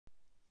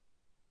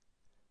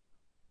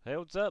Hey,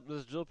 what's up? This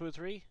is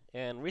JillpooThree,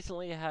 and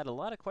recently I had a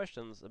lot of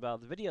questions about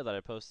the video that I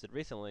posted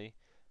recently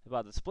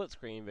about the split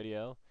screen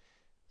video.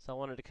 So I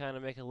wanted to kind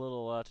of make a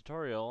little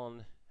tutorial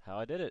on how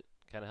I did it,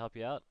 kind of help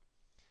you out.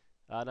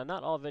 Now,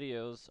 not all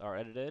videos are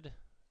edited.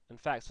 In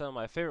fact, some of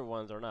my favorite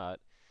ones are not.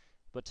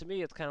 But to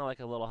me, it's kind of like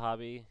a little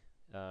hobby.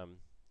 Um,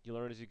 you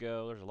learn as you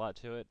go. There's a lot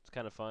to it. It's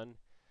kind of fun.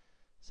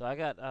 So I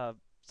got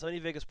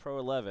Sony Vegas Pro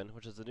 11,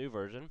 which is the new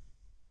version,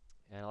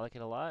 and I like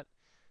it a lot.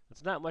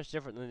 It's not much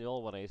different than the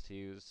old one I used to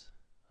use.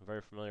 I'm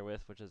very familiar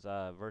with, which is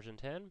version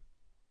 10.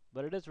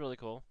 But it is really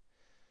cool.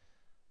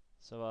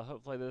 So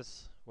hopefully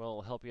this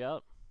will help you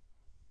out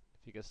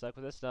if you get stuck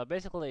with this. Now,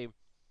 basically,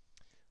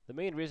 the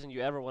main reason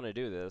you ever want to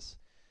do this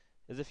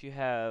is if you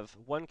have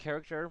one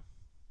character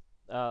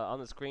on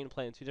the screen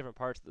playing two different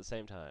parts at the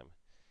same time.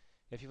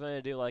 If you want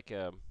to do like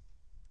a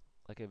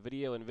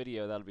video and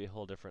video, that'll be a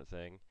whole different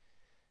thing.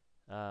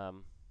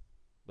 Um,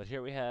 but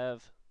here we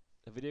have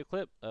a video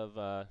clip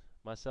of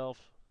myself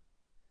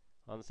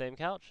on the same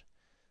couch.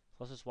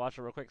 So let's just watch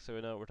it real quick so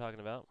we know what we're talking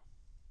about.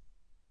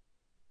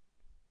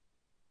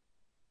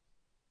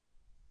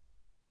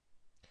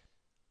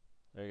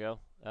 There you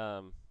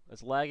go.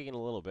 It's lagging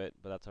a little bit,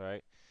 but that's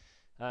alright.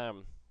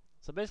 Um,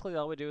 so basically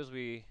all we do is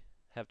we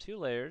have two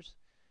layers,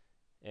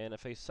 and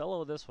if I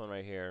solo this one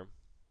right here,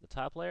 the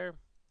top layer,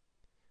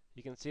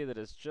 you can see that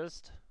it's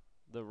just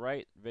the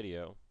right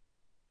video.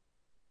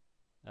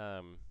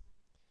 And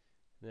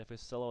if we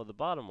solo the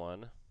bottom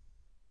one,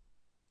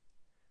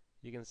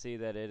 you can see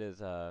that it is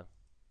the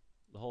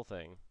whole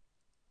thing.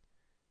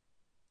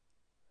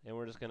 And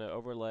we're just going to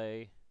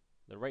overlay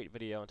the right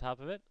video on top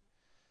of it.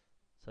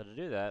 So to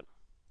do that,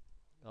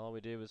 all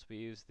we do is we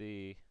use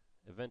the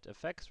event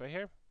effects right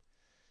here,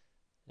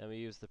 and we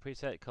use the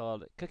preset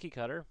called Cookie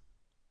Cutter.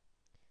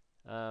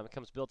 It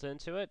comes built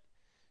into it.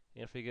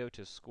 And if we go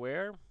to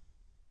square,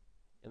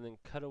 and then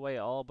cut away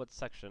all but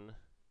section,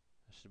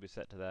 it should be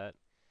set to that.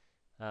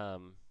 Let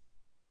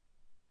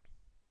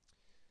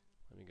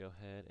me go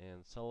ahead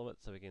and solo it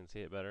so we can see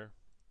it better.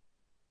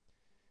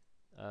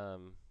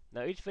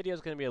 Now each video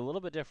is going to be a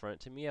little bit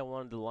different. To me, I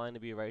wanted the line to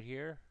be right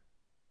here.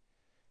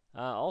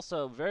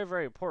 Also, very,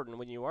 very important,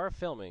 when you are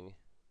filming,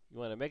 you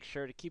want to make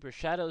sure to keep your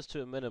shadows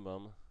to a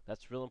minimum.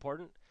 That's real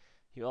important.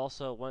 You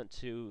also want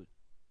to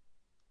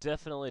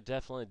definitely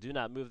do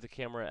not move the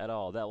camera at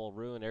all. That will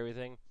ruin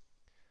everything.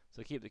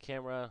 So keep the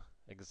camera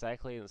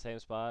exactly in the same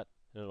spot,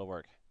 and it'll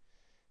work.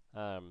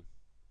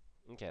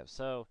 Okay,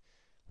 so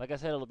like I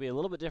said, it'll be a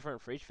little bit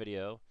different for each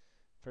video.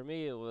 For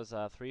me, it was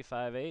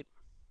 358,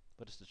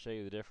 but just to show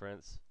you the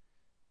difference,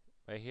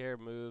 right here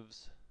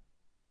moves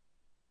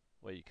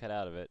what you cut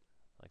out of it,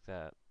 like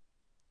that.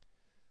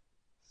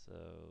 So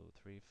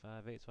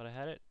 358 is what I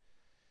had it.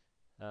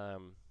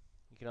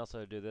 You can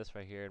also do this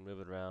right here and move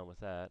it around with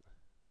that.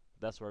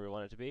 That's where we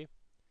want it to be.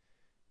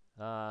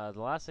 The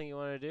last thing you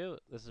want to do,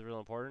 this is real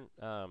important,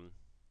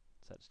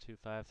 set to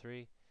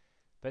 253.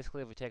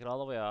 Basically, if we take it all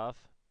the way off,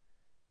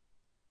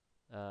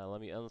 let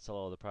me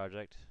unsolo the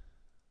project.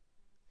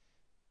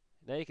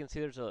 Now you can see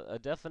there's a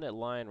definite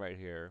line right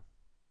here,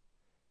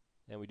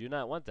 and we do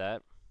not want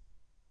that.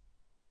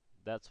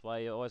 That's why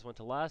you always want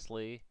to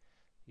lastly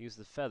use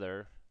the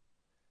feather.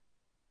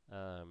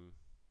 And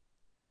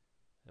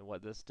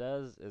what this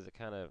does is it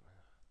kind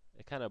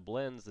of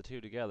blends the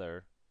two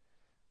together,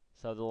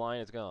 so the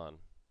line is gone.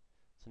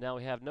 So now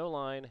we have no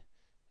line,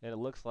 and it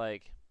looks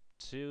like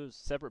two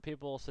separate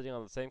people sitting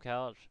on the same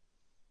couch.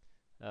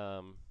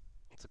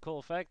 It's a cool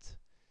effect,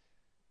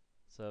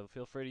 so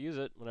feel free to use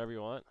it whenever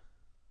you want.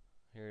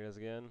 Here it is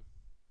again.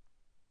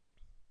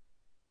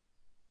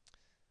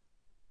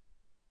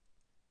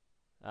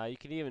 You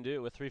can even do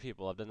it with three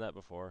people. I've done that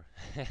before.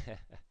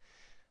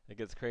 It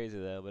gets crazy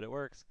though, but it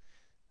works.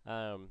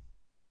 So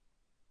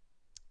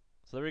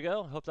there we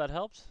go. Hope that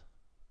helps.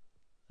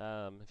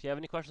 If you have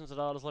any questions at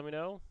all, just let me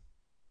know.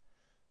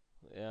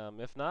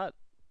 If not,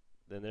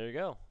 then there you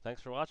go.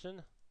 Thanks for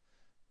watching.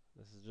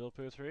 This is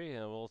JillpooThree,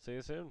 and we'll see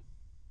you soon.